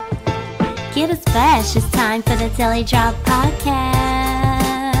Get a splash, it's time for the Daily Drop Podcast.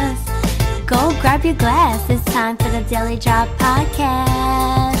 Go grab your glass, it's time for the Daily Drop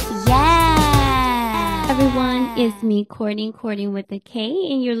Podcast. Yeah! Everyone, it's me, Courtney with a K,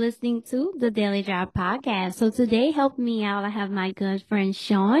 and you're listening to the Daily Drop Podcast. So today, helping me out, I have my good friend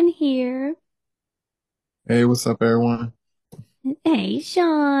Sean here. Hey, what's up, everyone? Hey,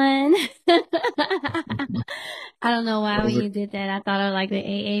 Sean. I don't know why when How's you it? did that, I thought of like the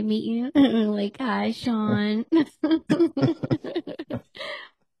AA meeting. Like, hi, Sean.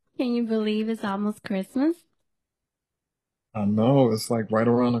 Can you believe it's almost Christmas? I know it's like right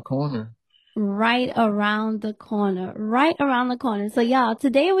around the corner. Right around the corner. Right around the corner. So y'all,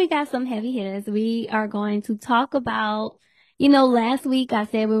 today we got some heavy hitters. We are going to talk about, last week I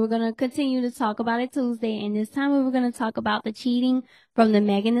said we were going to continue to talk about it Tuesday, and this time we were going to talk about the cheating from the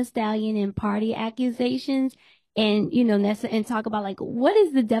Megan Thee Stallion and party accusations. And, and talk about like, what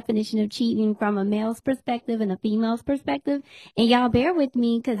is the definition of cheating from a male's perspective and a female's perspective? And y'all bear with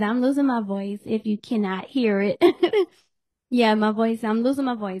me because I'm losing my voice if you cannot hear it. Yeah, I'm losing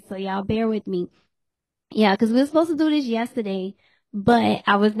my voice, so y'all bear with me. Yeah, because we were supposed to do this yesterday, but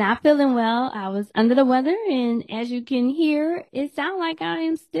I was not feeling well. I was under the weather, and as you can hear, it sounds like I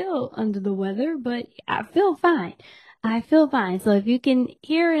am still under the weather, but I feel fine. I feel fine. So if you can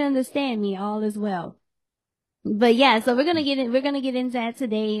hear and understand me, all is well. But yeah, so we're gonna get into that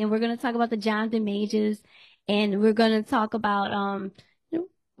today, and we're gonna talk about the Jonathan Majors, and we're gonna talk about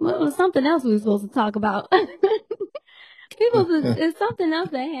what was something else we were supposed to talk about. It's something else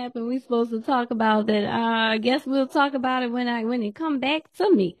that happened. We're supposed to talk about that. I guess we'll talk about it when it come back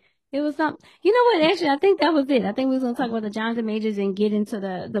to me. It was something. You know what? Actually, I think that was it. I think we was gonna talk about the Jonathan Majors and get into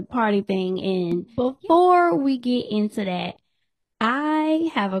the party thing. And before we get into that, I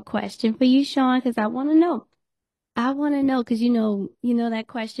have a question for you, Sean, because I want to know. I want to know because you know that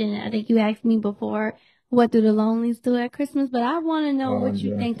question. I think you asked me before. What do the lonelies do at Christmas? But I want to know Oh what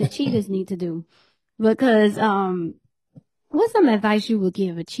you yeah. think the cheaters need to do because what's some advice you would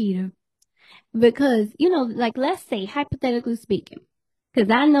give a cheater? Because, like let's say hypothetically speaking, because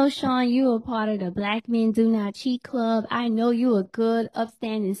I know Sean, you are part of the Black Men Do Not Cheat Club. I know you a good,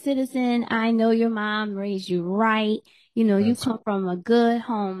 upstanding citizen. I know your mom raised you right. You That's come from a good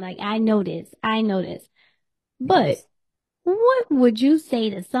home. Like I know this. I know this. But yes. what would you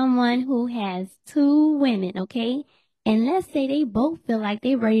say to someone who has two women, okay? And let's say they both feel like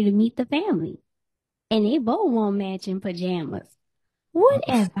they're ready to meet the family and they both want matching pajamas. What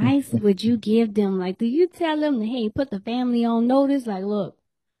advice would you give them? Like, do you tell them, hey, put the family on notice? Like, look,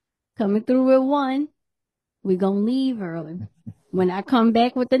 coming through with one, we gonna leave early. When I come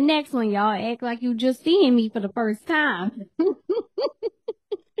back with the next one, y'all act like you just seeing me for the first time.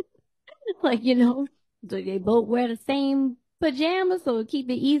 Like, do they both wear the same pajamas so it keep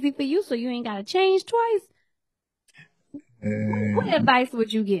it easy for you so you ain't gotta change twice? What And advice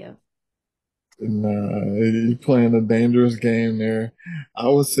would you give? nah, you playing a dangerous game there. I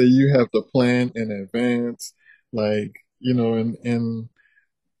would say you have to plan in advance, like in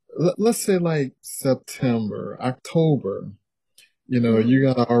let's say like September, October. You Mhm.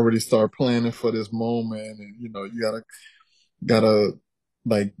 gotta already start planning for this moment, and you gotta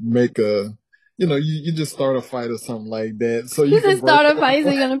like make you just start a fight or something like that so you You can just break start a up. fight,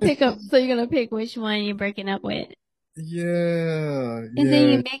 so you're gonna pick which one you're breaking up with. Yeah, And then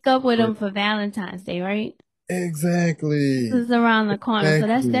yeah, you make up with break- them for Valentine's Day, right? This exactly, is around the corner, so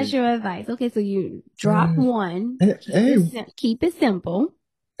that's exactly. your advice. Okay, so you drop Yeah. one, Hey, hey, keep it simple.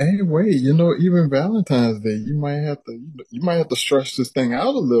 hey, wait, even Valentine's Day, you might have to stretch this thing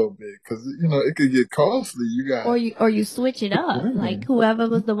out a little bit because it could get costly. You got Or you switch it up. Like women. whoever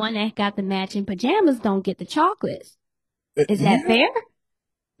was the one that got the matching pajamas don't get the chocolates. Is that Yeah, fair?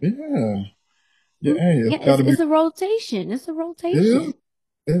 yeah, yeah. Hey, Yeah, it's got it's to be. it's a rotation. It's a It rotation. is.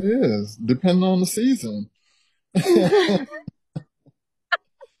 It is depending on the season.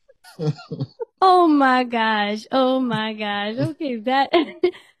 Oh my gosh. Oh my gosh. Okay, that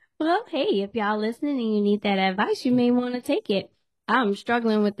well, hey, if y'all listening and you need that advice, you may want to take it. I'm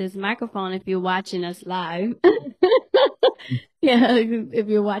struggling with this microphone if you're watching us live. Yeah, if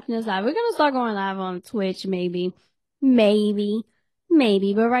you're watching us live, we're gonna start going live on Twitch, maybe, maybe.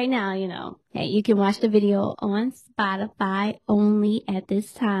 But right now, hey, you can watch the video on Spotify only at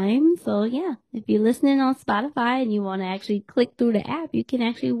this time. So yeah, if you're listening on Spotify and you want to actually click through the app, you can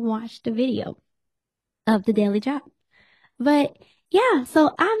actually watch the video of the Daily Drop. But yeah, so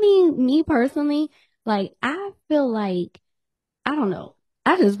I mean, me personally, like I feel like I don't know.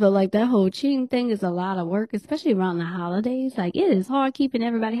 I just feel like that whole cheating thing is a lot of work, especially around the holidays. Like it is hard keeping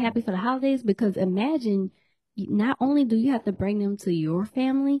everybody happy for the holidays because imagine not only do you have to bring them to your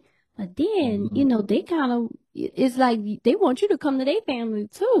family, But then, Mhm. they kind of, it's like they want you to come to their family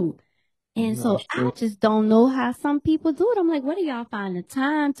too. And Yeah, so that's I true. just don't know how some people do it. I'm like, what do y'all find the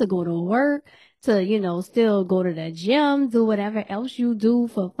time to go to work, to, still go to the gym, do whatever else you do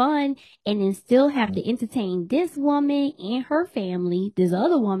for fun, and then still have to entertain this woman and her family, this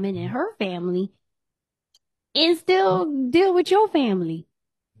other woman and her family, and still deal with your family.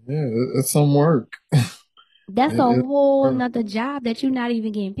 Yeah, it's some work. That's a It is whole work. nother job that you're not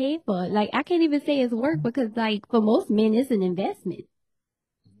even getting paid for. Like, I can't even say it's work because, like, for most men, it's an investment.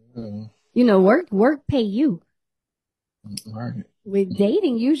 Yeah, Work pay you. right. With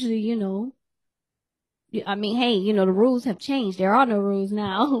dating, usually, I mean, hey, the rules have changed. There are no rules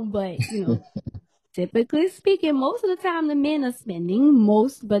now, but, typically speaking, most of the time the men are spending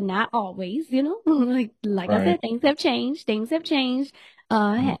most, but not always. Like I Right. said, things have changed. Things have changed.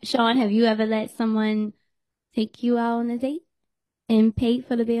 Sean, have you ever let someone take you out on a date and pay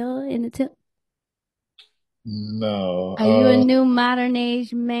for the bill and the tip? No, Are you a new modern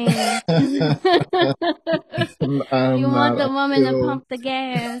age man? You I'm want not. the I'm woman to still. pump the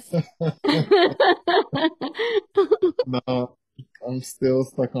gas? No, I'm still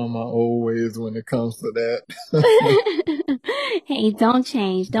stuck on my old ways when it comes to that. Hey, don't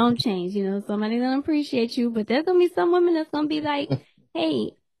change. Don't change. Somebody gonna appreciate you, but there's gonna be some women that's gonna be like,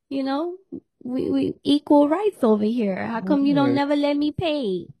 hey, you know, we equal rights over here. How come you don't Yeah, never let me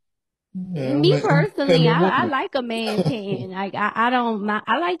pay? yeah, Me personally, independent I woman. like a man paying. Like I don't mind.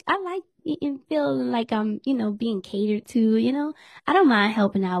 I like feeling like I'm being catered to. I don't mind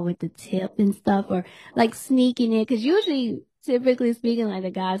helping out with the tip and stuff or like sneaking in because usually, typically speaking, like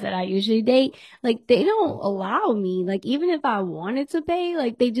the guys that I usually date, like they don't allow me. Like even if I wanted to pay,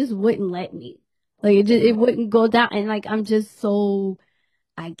 like they just wouldn't let me. Like it wouldn't go down. And like I'm just so,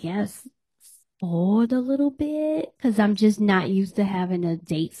 I guess, spoiled a little bit because I'm just not used to having to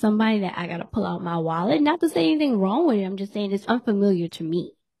date somebody that I gotta pull out my wallet. Not to say anything wrong with it. I'm just saying it's unfamiliar to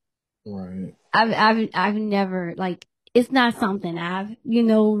me. Right. I've never like it's not something I've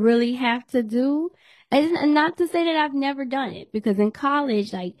really have to do. And not to say that I've never done it because in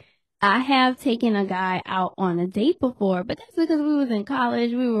college, like I have taken a guy out on a date before, but that's because we was in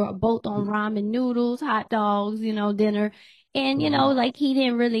college. We were both on ramen noodles, hot dogs, dinner. And Mhm. like he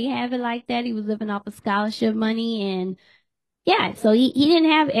didn't really have it like that. He was living off of scholarship money and yeah, so he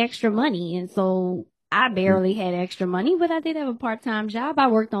didn't have extra money, and so I barely had extra money, but I did have a part-time job. I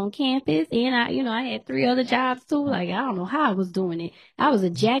worked on campus, and I had three other jobs too. Like I don't know how I was doing it. I was a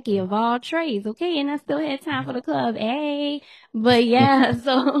Jackie of all trades, okay, and I still had time for the club. Hey, but yeah,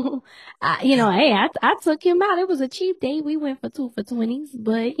 so hey, I took him out. It was a cheap date. We went for 2 for 20s,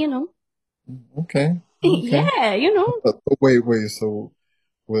 but Okay. Okay. yeah. Wait. So,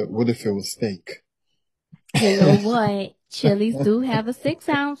 what if it was steak? You know what? Chili's do have a 6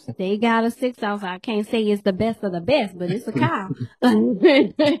 ounce. They got a 6 ounce. I can't say it's the best of the best, but it's a cow.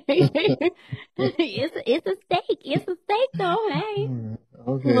 It's a steak. It's a steak though. Hey,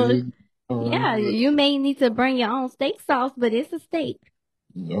 Okay. well, All right. yeah, you may need to bring your own steak sauce, but it's a steak.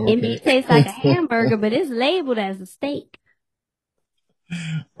 It may Okay. taste like a hamburger, but it's labeled as a steak.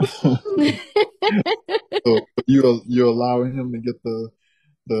 So you're allowing him to get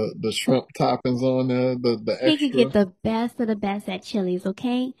the shrimp toppings on there, the He could get extra. the best of the best at Chili's,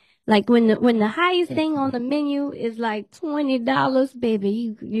 okay? Like when the highest thing on the menu is like $20,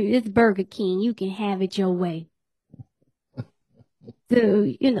 baby, it's Burger King. You can have it your way. So,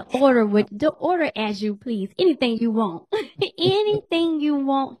 order as you please. Anything you want. Anything you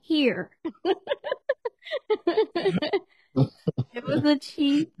want here. It was a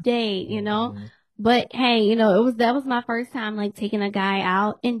cheap date. But hey, that was my first time like taking a guy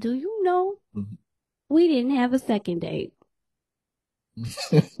out. And do you know, we didn't have a second date.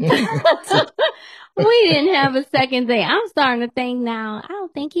 We didn't have a second date. I'm starting to think now, I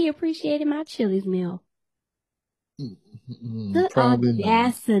don't think he appreciated my Chili's meal. The Probably not.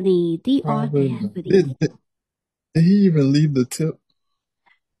 audacity, the Probably not. audacity. Did he even leave the tip?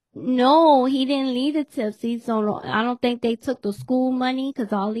 No, he didn't leave the tipsy, so I don't think they took the school money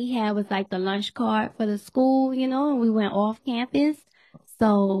because all he had was like the lunch card for the school, and we went off campus.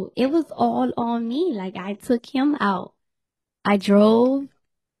 So it was all on me. Like I took him out. I drove.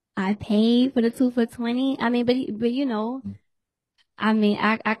 I paid for the 2 for 20. I mean, but I mean,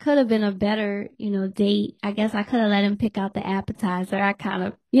 I could have been a better date. I guess I could have let him pick out the appetizer. I kind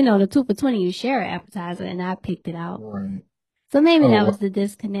of the 2 for 20, you share an appetizer, and I picked it out. Right. So maybe Oh, that was the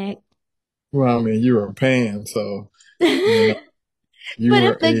disconnect. well, I mean, you were paying, so you know But you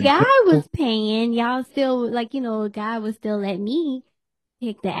were if the a guy gentle. was paying, y'all still like, a guy would still let me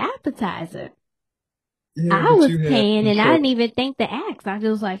pick the appetizer. Yeah, I but was you had paying the and I short. didn't even think to ask. I just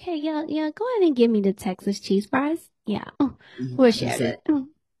was like, hey, yeah, yeah, go ahead and give me the Texas cheese fries. Yeah, we'll He share said,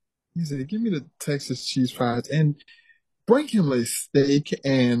 that. "Give me the Texas cheese fries and bring him a steak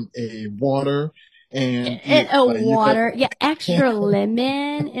and a water." And And a you had water, yeah, extra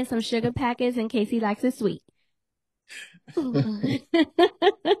lemon and some sugar packets in case he likes it sweet.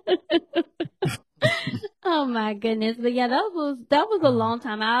 Oh my goodness. But yeah, that was a long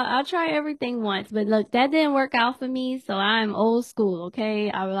time. I'll try everything once. But look, that didn't work out for me. So I'm old school, okay?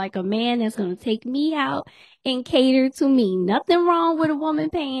 I would like a man that's gonna take me out and cater to me. Nothing wrong with a woman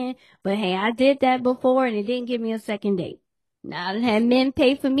paying, but hey, I did that before and it didn't give me a second date. Now I done had men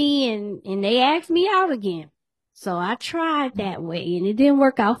pay for me and they asked me out again. So I tried that way and it didn't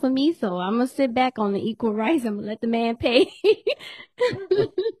work out for me. So I'm gonna sit back on the equal rights. I'm gonna let the man pay.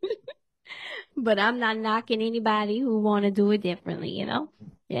 But I'm not knocking anybody who want to do it differently, you know?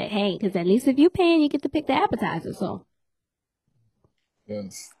 Yeah, hey, because at least if you're paying, you get to pick the appetizer. So,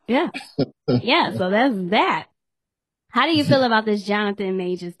 yes. yeah. Yeah, so that's that. How do you feel about this Jonathan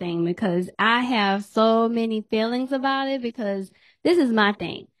Majors thing? Because I have so many feelings about it because this is my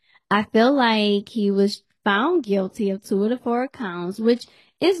thing. I feel like he was found guilty of two of the four counts, which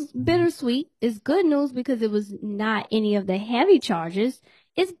is bittersweet. It's good news because it was not any of the heavy charges.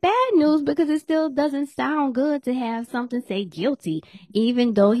 It's bad news because it still doesn't sound good to have something say guilty,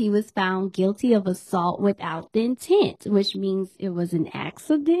 even though he was found guilty of assault without the intent, which means it was an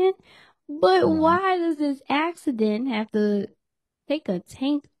accident. But Right. why does this accident have to take a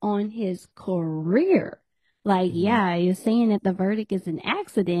tank on his career? Like, Right. yeah, you're saying that the verdict is an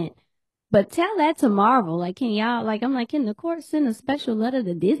accident, but tell that to Marvel. Like, can y'all, like, I'm like, can the court send a special letter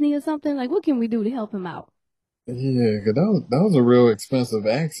to Disney or something? Like, what can we do to help him out? Yeah, 'cause that was a real expensive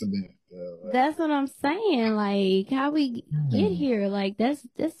accident. That's what I'm saying. Like, how we get Hmm. here? Like, that's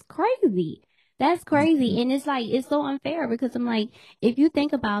crazy. That's crazy. And it's like it's so unfair because I'm like, if you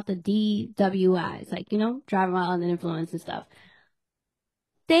think about the DWIs, like, driving while under the influence and stuff,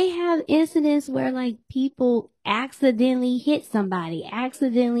 they have incidents where like people accidentally hit somebody,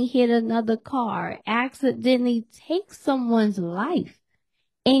 accidentally hit another car, accidentally take someone's life.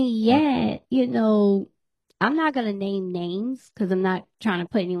 And Right. yet, I'm not going to name names because I'm not trying to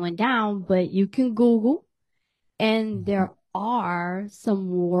put anyone down, but you can Google and Mhm. there are some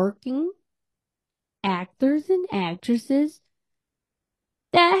working actors and actresses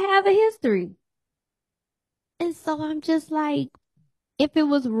that have a history. And so I'm just like, if it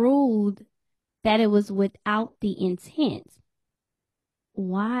was ruled that it was without the intent,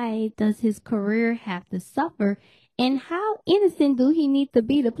 why does his career have to suffer? And how innocent do he need to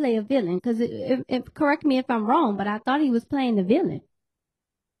be to play a villain? Because correct me if I'm wrong, but I thought he was playing the villain.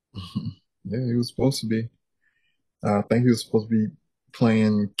 Yeah, he was supposed to be. I think he was supposed to be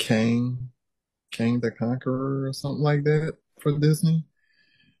playing Kang the Conqueror or something like that for Disney.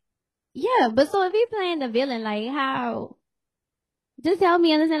 Yeah, but so if he playing the villain, like how? Just help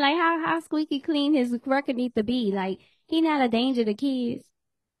me understand, like how squeaky clean his record need to be. Like he not a danger to kids.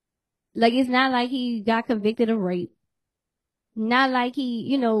 Like it's not like he got convicted of rape. Not like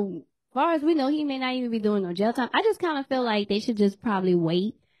he, far as we know, he may not even be doing no jail time. I just kind of feel like they should just probably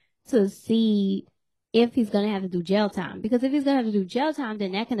wait to see if he's gonna have to do jail time. Because if he's gonna have to do jail time,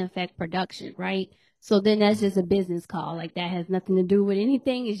 then that can affect production, right? So then that's just a business call. Like that has nothing to do with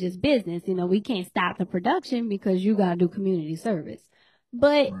anything. It's just business. We can't stop the production because you gotta do community service.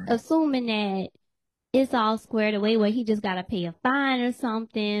 But Right. assuming that it's all squared away where he just got to pay a fine or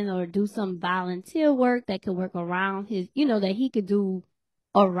something or do some volunteer work that could work around his, that he could do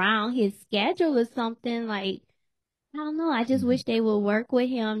around his schedule or something. Like, I don't know. I just wish Mhm. they would work with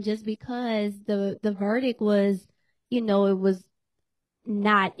him just because the verdict was, it was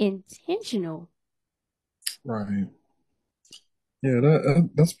not intentional. Right. Yeah,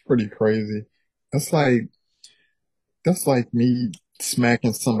 that's pretty crazy. That's like that's like me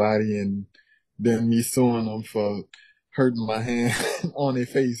smacking somebody and then me suing them for hurting my hand on their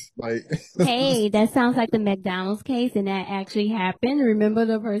face. Like, Hey, that sounds like the McDonald's case, and that actually happened. Remember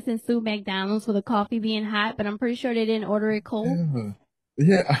the person sued McDonald's for the coffee being hot, but I'm pretty sure they didn't order it cold. yeah,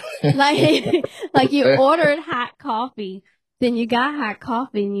 yeah. Like, like you ordered hot coffee, then you got hot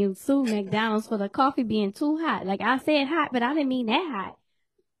coffee and you sued McDonald's for the coffee being too hot. Like I said hot, but I didn't mean that hot.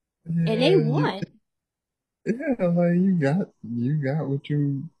 And they Yeah, won. yeah, like you got what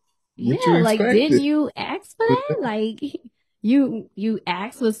you Yeah, like didn't expected. you ask for that? Like you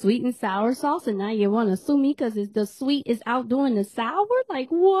asked for sweet and sour sauce and now you want to sue me because the sweet is outdoing the sour? Like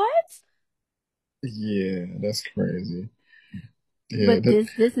what? Yeah, that's crazy. Yeah, But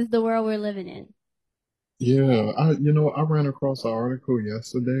this is the world we're living in. yeah. I ran across an article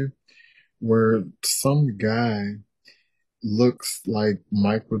yesterday where some guy looks like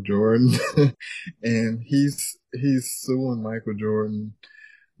Michael Jordan and he's suing Michael Jordan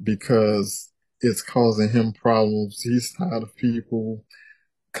because it's causing him problems. He's tired of people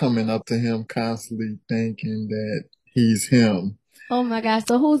coming up to him constantly thinking that he's him. Oh my gosh.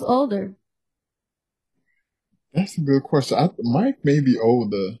 So who's older? That's a good question. Mike may be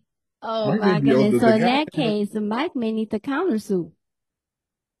older. Oh Mike may my be goodness. older. So The in guy that had, case, Mike may need to countersue.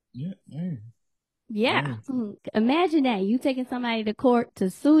 yeah, hey, Yeah. hey. Imagine that. You taking somebody to court to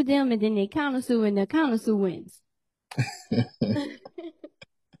sue them and then they countersue and the countersue wins.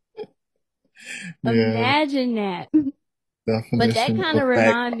 Yeah, Imagine that. But that definition kind of of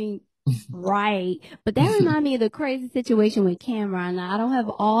back. remind me, right. But that remind me of the crazy situation with Cameron. Now, I don't have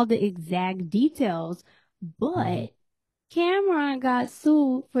all the exact details, Mhm, but Cameron got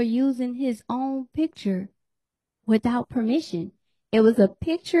sued for using his own picture without permission. It was a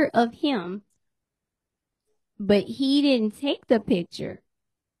picture of him, but he didn't take the picture.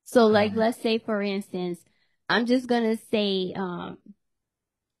 So like, mhm, let's say for instance, I'm just gonna say,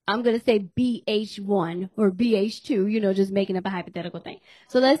 I'm gonna say BH1 or BH2, just making up a hypothetical thing.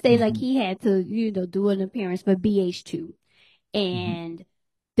 So let's say like mhm, he had to, do an appearance for BH2 mhm, and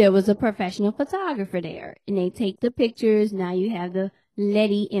there was a professional photographer there and they take the pictures. Now you have the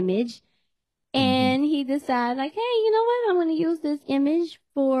Letty image mhm, and he decides like, hey, you know what? I'm gonna use this image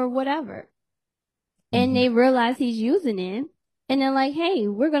for whatever. And mhm. they realize he's using it. And they're like, hey,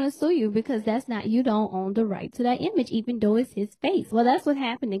 we're going to sue you because you don't own the right to that image, even though it's his face. Well, that's what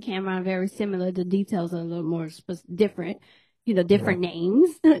happened to Cameron. Very similar. The details are a little more different, Right, different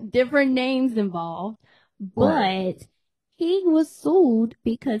names, different names involved. right. But he was sued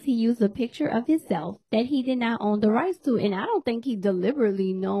because he used a picture of himself that he did not own the rights to. And I don't think he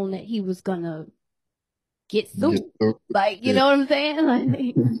deliberately known that he was going to get Get sued. so, Like, you yeah. know what I'm saying?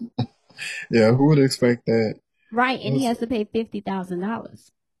 Like, Yeah, who would expect that? right. And he That's has to pay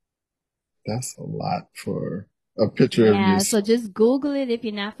 $50,000. that's a lot for a picture of Yeah, so yourself. just Google it. If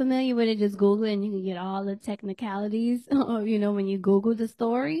you're not familiar with it, just Google it and you can get all the technicalities, or, when you Google the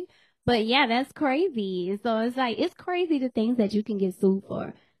story. But yeah, that's crazy. So it's like, it's crazy the things that you can get sued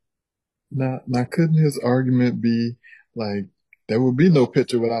for. Now, couldn't his argument be like there would be no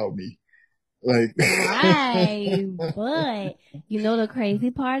picture without me? Like, Right. But the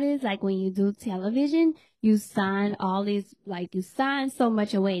crazy part is like when you do television, you sign all these, like you sign so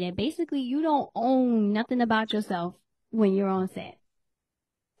much away that basically you don't own nothing about yourself when you're on set.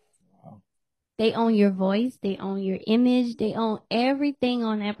 They own your voice, they own your image, they own everything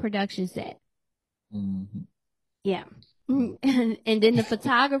on that production set. mhm. Yeah. And then the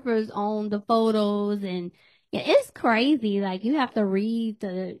photographers own the photos and yeah, it's crazy. Like you have to read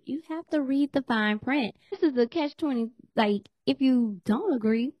the fine print. This is the catch 20. Like if you don't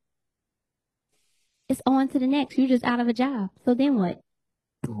agree, it's on to the next. You're just out of a job. So then what?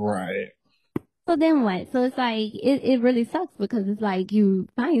 Right. So then what? So it's like it really sucks because it's like you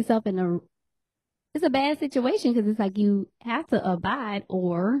find yourself it's a bad situation because it's like you have to abide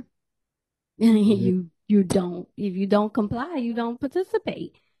or Yeah, you don't. If you don't comply, you don't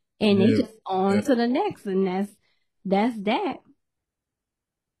participate. And they yeah, just on yeah, to the next and that's that.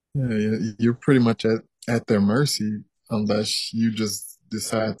 yeah. You're pretty much at their mercy unless you just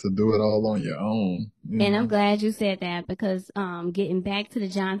decide to do it all on your own, you And I'm know. glad you said that because getting back to the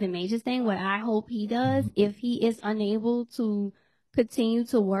Jonathan Majors thing, what I hope he does Mhm. if he is unable to continue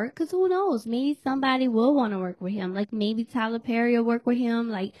to work, because who knows, maybe somebody will want to work with him. Like maybe Tyler Perry will work with him.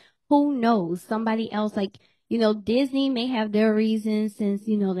 Like who knows? Somebody else, like Disney may have their reasons since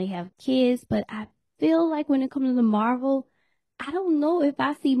they have kids, but I feel like when it comes to Marvel, I don't know if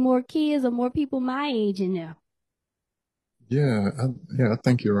I see more kids or more people my age in there. Yeah, I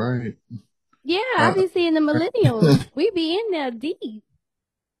think you're right. Yeah, I Uh, be seeing the millennials. We be in there deep.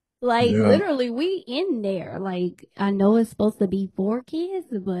 Like yeah, literally we in there. Like I know it's supposed to be 4 kids,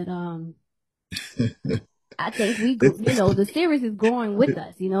 but I think it, the series is growing with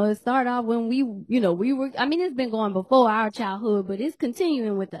us. It started off when we were, I mean, it's been going before our childhood, but it's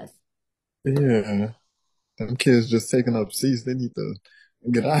continuing with us. yeah. Them kids just taking up seats. They need to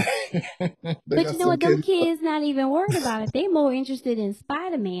get out. They But got you know some what? Them kids. kids not even worried about it. They more interested in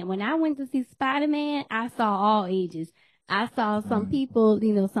Spider-Man. When I went to see Spider-Man, I saw all ages. I saw some Mm, people,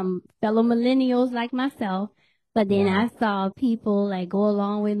 some fellow millennials like myself, but then right. I saw people like go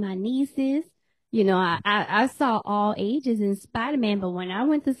along with my nieces. I saw all ages in Spider-Man, but when I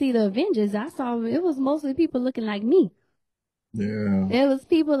went to see the Avengers, I saw it was mostly people looking like me. Yeah. There was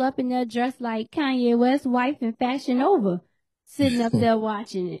people up in there dressed like Kanye West's wife and Fashion Nova, sitting up there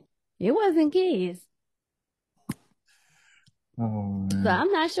watching it. It wasn't kids. Oh So man.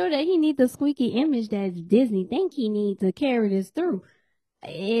 I'm not sure that he needs the squeaky image that Disney think he needs to carry this through.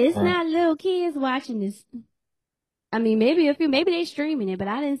 It's Right. not little kids watching this. I mean, maybe a few, maybe they streaming it, but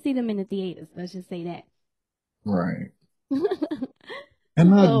I didn't see them in the theaters. Let's just say that. Right. And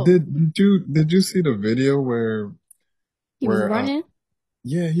So did you see the video he was where running.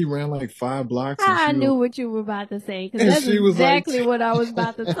 yeah, he ran like 5 blocks and I knew what you were about to say because and that's she was like exactly what I was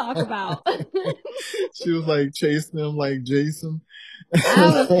about to talk about. she was like chasing him like Jason.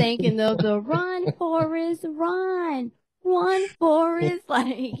 I was thinking of the run, Forrest, run, run, Forrest.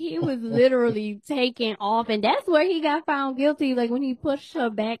 Like he was literally taking off, and that's where he got found guilty. Like when he pushed her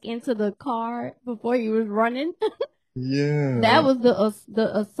back into the car before he was running. That Yeah. was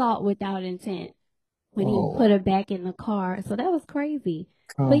the assault without intent when he put Oh, her back in the car. So that was crazy.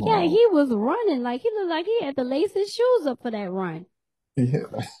 come But yeah, on. he was running like he looked like he had to lace his shoes up for that run. Yeah.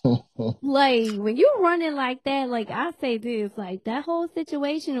 Like when you running like that, like I say this, like that whole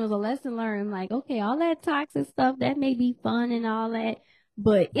situation was a lesson learned. Like, okay, all that toxic stuff that may be fun and all that,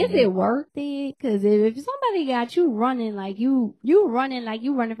 but is Mhm. it worth it? Because if somebody got you running like you running like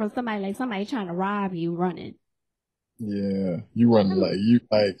you running from somebody like somebody trying to rob you running. Yeah. You running I'm, like you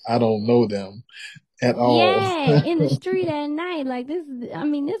like I don't know them at all. yeah, in the street at night, like this is. I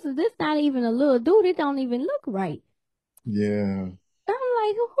mean, this not even a little dude. It don't even look right. Yeah. I'm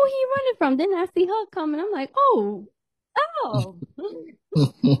like, who he running from? Then I see her coming. I'm like, oh. I'm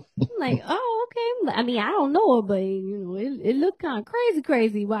like, oh, okay. I mean, I don't know her, but it looked kind of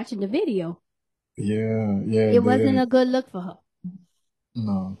crazy watching the video. Yeah, yeah, It it wasn't did. a good look for her.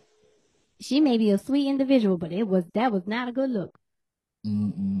 No. She may be a sweet individual, but that was not a good look.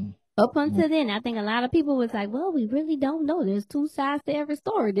 Mm-mm. Up No. until then, I think a lot of people was like, well, we really don't know. There's two sides to every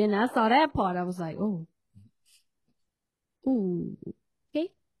story. Then I saw that part. I was like, oh, ooh, okay.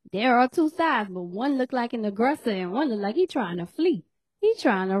 There are two sides, but one looked like an aggressor and one looked like he trying to flee. He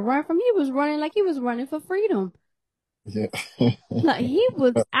trying to run from, he was running like he was running for freedom. Yeah. Like he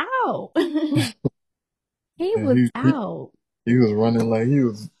was out. He And was out. he was running like he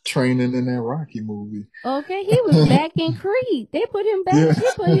was training in that Rocky movie. Okay, he was back in Creed. They put him back. Yeah. She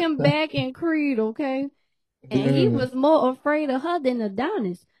put him back in Creed. Okay, and he Yeah. was more afraid of her than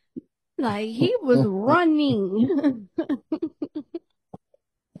Adonis. Like he was running.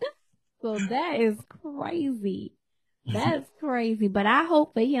 So that is crazy. That's crazy. But I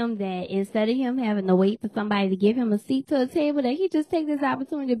hope for him that instead of him having to wait for somebody to give him a seat to a table, that he just take this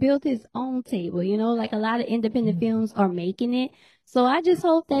opportunity to build his own table. Like a lot of independent films are making it. So I just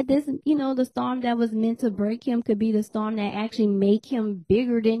hope that this, the storm that was meant to break him could be the storm that actually make him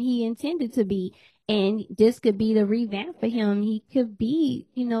bigger than he intended to be. And this could be the revamp for him. He could be,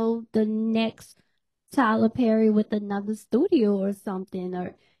 the next Tyler Perry with another studio or something,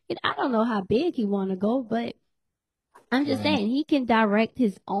 or I don't know how big he want to go, but I'm just Right. saying he can direct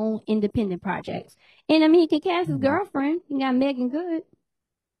his own independent projects. And I mean, he can cast his girlfriend. He got Megan Good.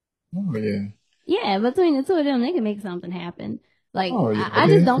 Oh yeah. Yeah, between the two of them, they can make something happen. Like Oh yeah. I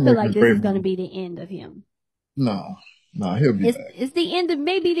They just can don't feel make like a this great is going to movie. be the end of him. No. No, he'll be back. It's the end of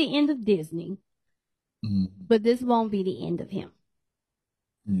maybe the end of Disney, Mm. but this won't be the end of him.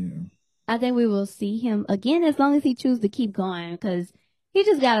 Yeah. I think we will see him again as long as he chooses to keep going because he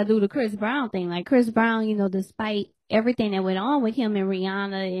just got to do the Chris Brown thing. Like Chris Brown, despite everything that went on with him and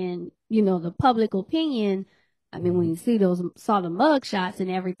Rihanna and, the public opinion, I mean, when Mhm. you saw the mug shots and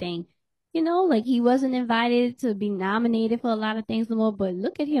everything, like he wasn't invited to be nominated for a lot of things no more. But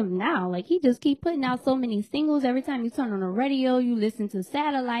look at him now. Like he just keep putting out so many singles. Every time you turn on the radio, you listen to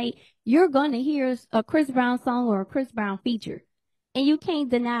satellite, you're going to hear a Chris Brown song or a Chris Brown feature. And you can't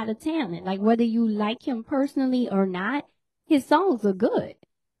deny the talent. Like whether you like him personally or not, his songs are good.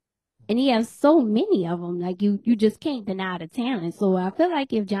 And he has so many of them. Like you just can't deny the talent. So I feel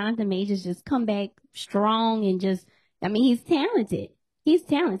like if Jonathan Majors just come back strong and just, I mean, he's talented. He's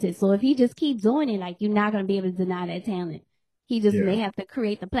talented. So if he just keeps doing it, like you're not going to be able to deny that talent. He just may Yeah. have to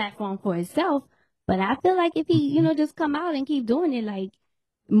create the platform for himself. But I feel like if he, just come out and keep doing it, like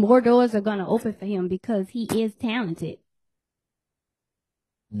more doors are going to open for him because he is talented.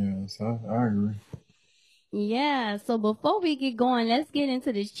 Yes, I agree. Yeah, so before we get going, let's get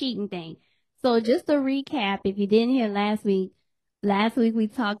into this cheating thing. So just to recap, if you didn't hear last week we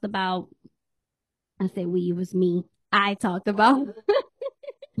talked about, I said we, it was me. I talked about,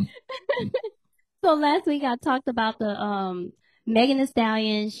 so last week I talked about the, Megan Thee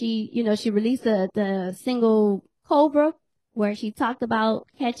Stallion. She released the single Cobra where she talked about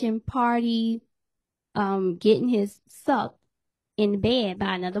catching party, getting his sucked in bed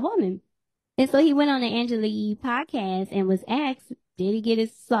by another woman. And so he went on the Angela Yee podcast and was asked, did he get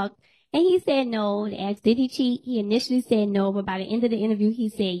his sucked? And he said no. They asked, did he cheat? He initially said no, but by the end of the interview, he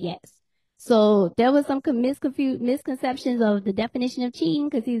said yes. So there was some misconceptions of the definition of cheating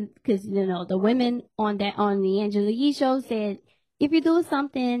because the women on the Angela Yee show said if you do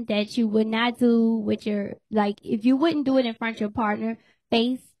something that you would not do with your like if you wouldn't do it in front of your partner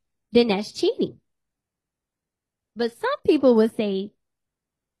face, then that's cheating. But some people would say,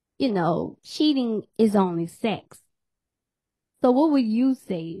 cheating is only sex. So what would you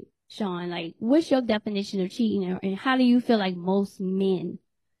say, Sean? Like, what's your definition of cheating, and how do you feel like most men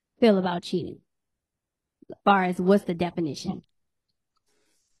feel about cheating? As far as what's the definition?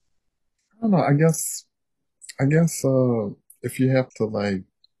 I don't know. I guess if you have to like,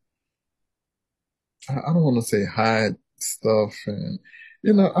 I don't want to say hide stuff, and I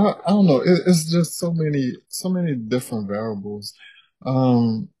don't know. It's just so many different variables.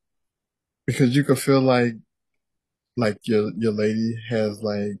 Um, because you could feel like your lady has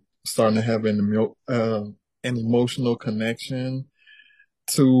like starting to have an emotional connection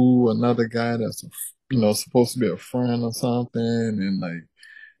to another guy that's supposed to be a friend or something, and like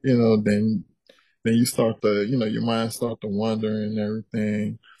then you start to your mind start to wander and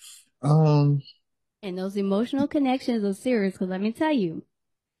everything. Um, And those emotional connections are serious because let me tell you,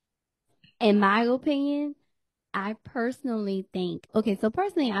 in my opinion, I personally think, okay, so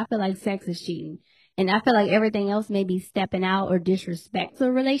personally, I feel like sex is cheating. And I feel like everything else may be stepping out or disrespect to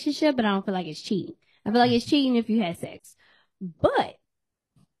a relationship, but I don't feel like it's cheating. I feel like it's cheating if you had sex. But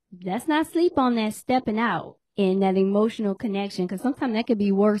let's not sleep on that stepping out and that emotional connection because sometimes that could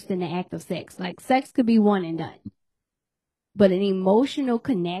be worse than the act of sex. Like sex could be one and done. But an emotional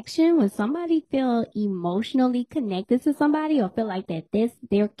connection, when somebody feel emotionally connected to somebody or feel like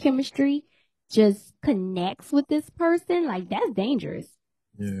their chemistry just connects with this person, like that's dangerous.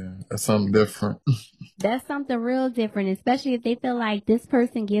 yeah, that's something different. That's something real different, especially if they feel like this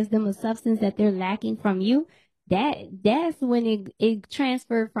person gives them a substance that they're lacking from you. That's when it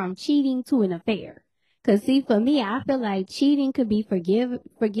transferred from cheating to an affair. Cause see, for me, I feel like cheating could be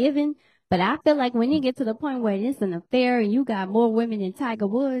forgiven, but I feel like when you get to the point where it's an affair and you got more women than Tiger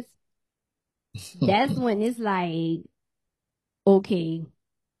Woods, that's when it's like, okay,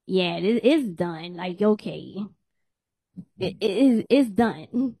 yeah, it's done. Like, okay, it's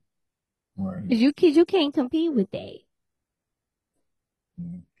done. Right. Cause you can't compete with that.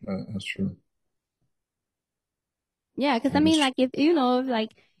 Yeah, that's true. Yeah, because I That is mean, true.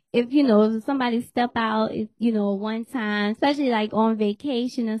 like if if somebody step out, one time, especially like on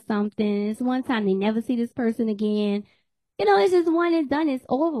vacation or something, it's one time they never see this person again. It's just one and done. It's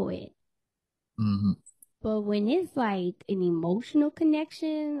over with. Hmm. But when it's like an emotional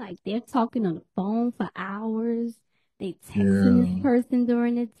connection, like they're talking on the phone for hours, they texting this Yeah. person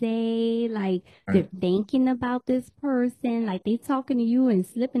during the day, like they're Right. thinking about this person, like they talking to you and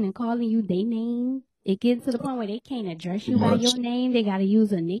slipping and calling you their name. It gets to the point where they can't address Too you by much. your name. They gotta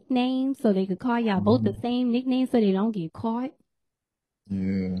use a nickname so they could call y'all both the Hmm. same nickname so they don't get caught.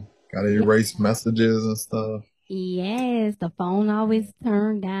 Yeah. Gotta Yeah. erase messages and stuff. Yes, the phone always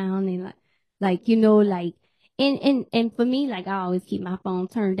turned down and like and for me like I always keep my phone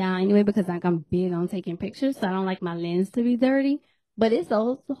turned down anyway because like I'm big on taking pictures so I don't like my lens to be dirty. But it's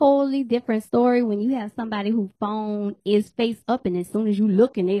a wholly different story when you have somebody whose phone is face up and as soon as you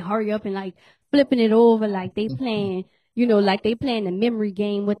look and they hurry up and like flipping it over like they playing like they playing the memory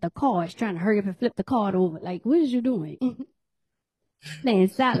game with the cards trying to hurry up and flip the card over. Like what is you doing? Playing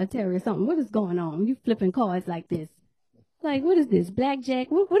solitary or something. What is going on? You flipping cards like this. Like, what is this? Blackjack?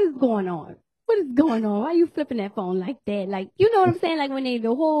 What is going on? What is going on? Why are you flipping that phone like that? Like, you know what I'm saying? Like when the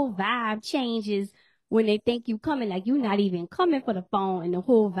whole vibe changes when they think you coming, like you're not even coming for the phone and the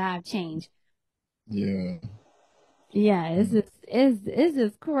whole vibe change. Yeah. Yeah, it's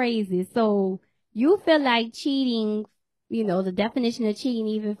just crazy. So you feel like cheating, the definition of cheating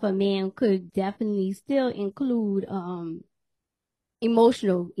even for men could definitely still include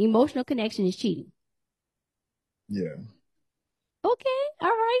emotional connection is cheating. Yeah. Okay, all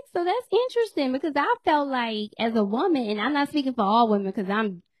right. So that's interesting because I felt like as a woman, and I'm not speaking for all women because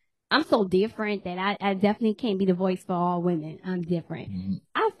I'm so different that I definitely can't be the voice for all women. I'm different. Mhm.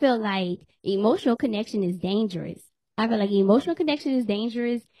 I feel like emotional connection is dangerous. I feel like emotional connection is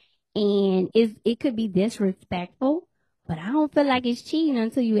dangerous and it could be disrespectful, but I don't feel like it's cheating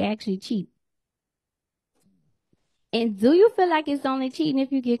until you actually cheat. And do you feel like it's only cheating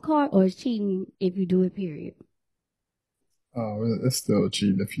if you get caught or it's cheating if you do it, period? Oh, it's still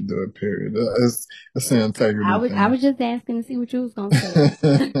cheating if you do it, period. It's an I integrity was I thing. was just asking to see what you was gonna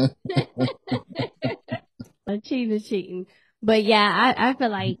say. Cheating is cheating. But yeah, I feel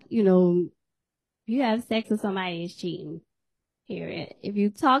like, you have sex with somebody is cheating. Period. If you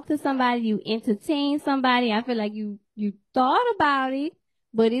talk to somebody, you entertain somebody, I feel like you thought about it,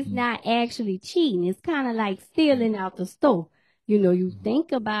 but it's Mm, not actually cheating. It's kind of like stealing out the store. You know, you mm,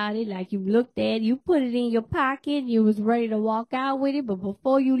 think about it, like you looked at it, you put it in your pocket, you was ready to walk out with it, but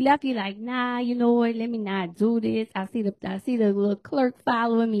before you left, you're like, nah, you know what? Let me not do this. I see the little clerk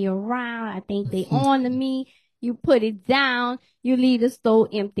following me around. I think they on to me. You put it down. You leave the store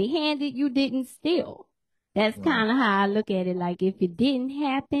empty-handed. You didn't steal. That's right. kind of how I look at it. Like if it didn't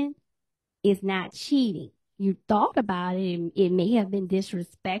happen, it's not cheating. You thought about it. And it may have been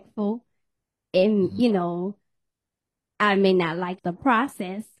disrespectful, and Mm, I may not like the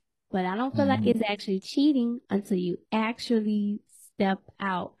process, but I don't feel like mm, it's actually cheating until you actually step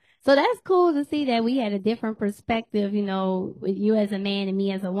out. So that's cool to see that we had a different perspective, with you as a man and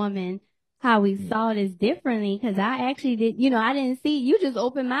me as a woman, how we yeah. saw this differently. Cause I actually did, I didn't see, you just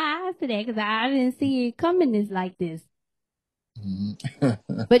opened my eyes to that cause I didn't see it coming this like this.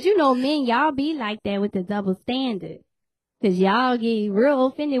 Mhm. But men, y'all be like that with the double standard. Cause y'all get real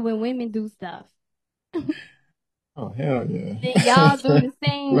offended when women do stuff. Oh, hell yeah. Then y'all do the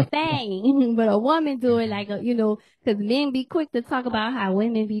same thing, but a woman do it like because men be quick to talk about how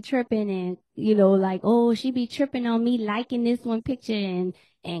women be tripping and like oh she be tripping on me liking this one picture and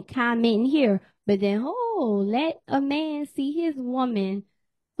commenting here, but then let a man see his woman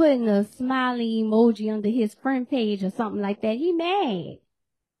putting a smiley emoji under his friend page or something like that, he mad.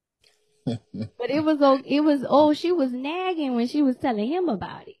 But she was nagging when she was telling him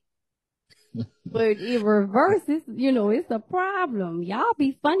about it. But in reverse, it's a problem. Y'all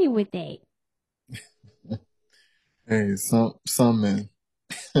be funny with that. Hey, some men.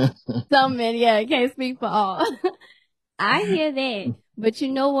 Some men, yeah, I can't speak for all. I hear that. But you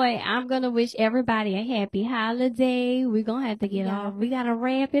know what? I'm gonna wish everybody a happy holiday. We're gonna have to get off. We gotta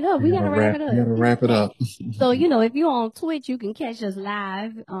wrap it up. We gotta wrap it We up. gotta wrap it Yeah. up. So, if you're on Twitch, you can catch us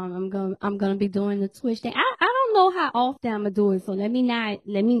live. I'm gonna be doing the Twitch thing. I don't know how often I'm gonna do it. So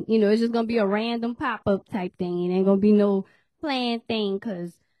it's just gonna be a random pop-up type thing. It ain't gonna be no planned thing.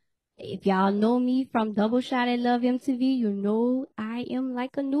 Cause if y'all know me from Double Shot at Love MTV, you know I am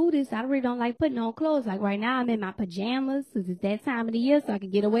like a nudist. I really don't like putting on clothes. Like right now, I'm in my pajamas because it's that time of the year, so I can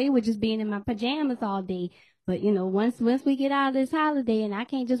get away with just being in my pajamas all day. But once we get out of this holiday and I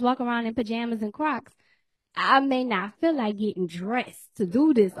can't just walk around in pajamas and Crocs, I may not feel like getting dressed to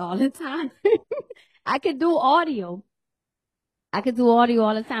do this all the time. I could do audio. I could do audio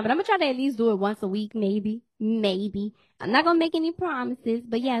all the time, but I'm gonna try to at least do it once a week, maybe. Maybe. I'm not gonna make any promises,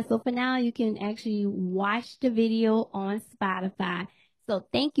 but yeah, so for now you can actually watch the video on Spotify. So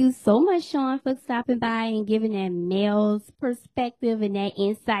thank you so much, Sean, for stopping by and giving that male's perspective and that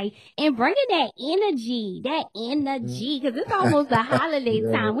insight and bringing that energy, because it's almost the holiday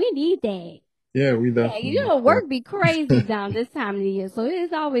Yeah. time. We need that. Yeah, we Yeah, definitely. work be crazy down this time of the year, so it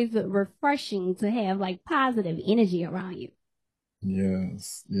is always refreshing to have like positive energy around you.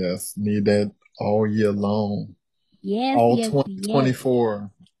 Yes, yes. Need that all year long. Yes, All yes, 20, yes.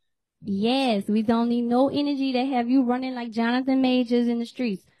 24. Yes, we don't need no energy to have you running like Jonathan Majors in the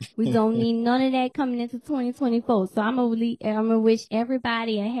streets. We don't need none of that coming into 2024. So I'm gonna wish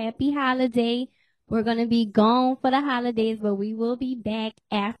everybody a happy holiday. We're gonna be gone for the holidays, but we will be back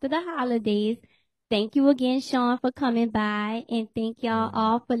after the holidays. Thank you again, Sean, for coming by, and thank y'all Yeah.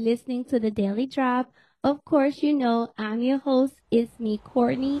 all for listening to the Daily Drop. Of course, I'm your host. It's me,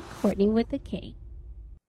 Courtney with a K.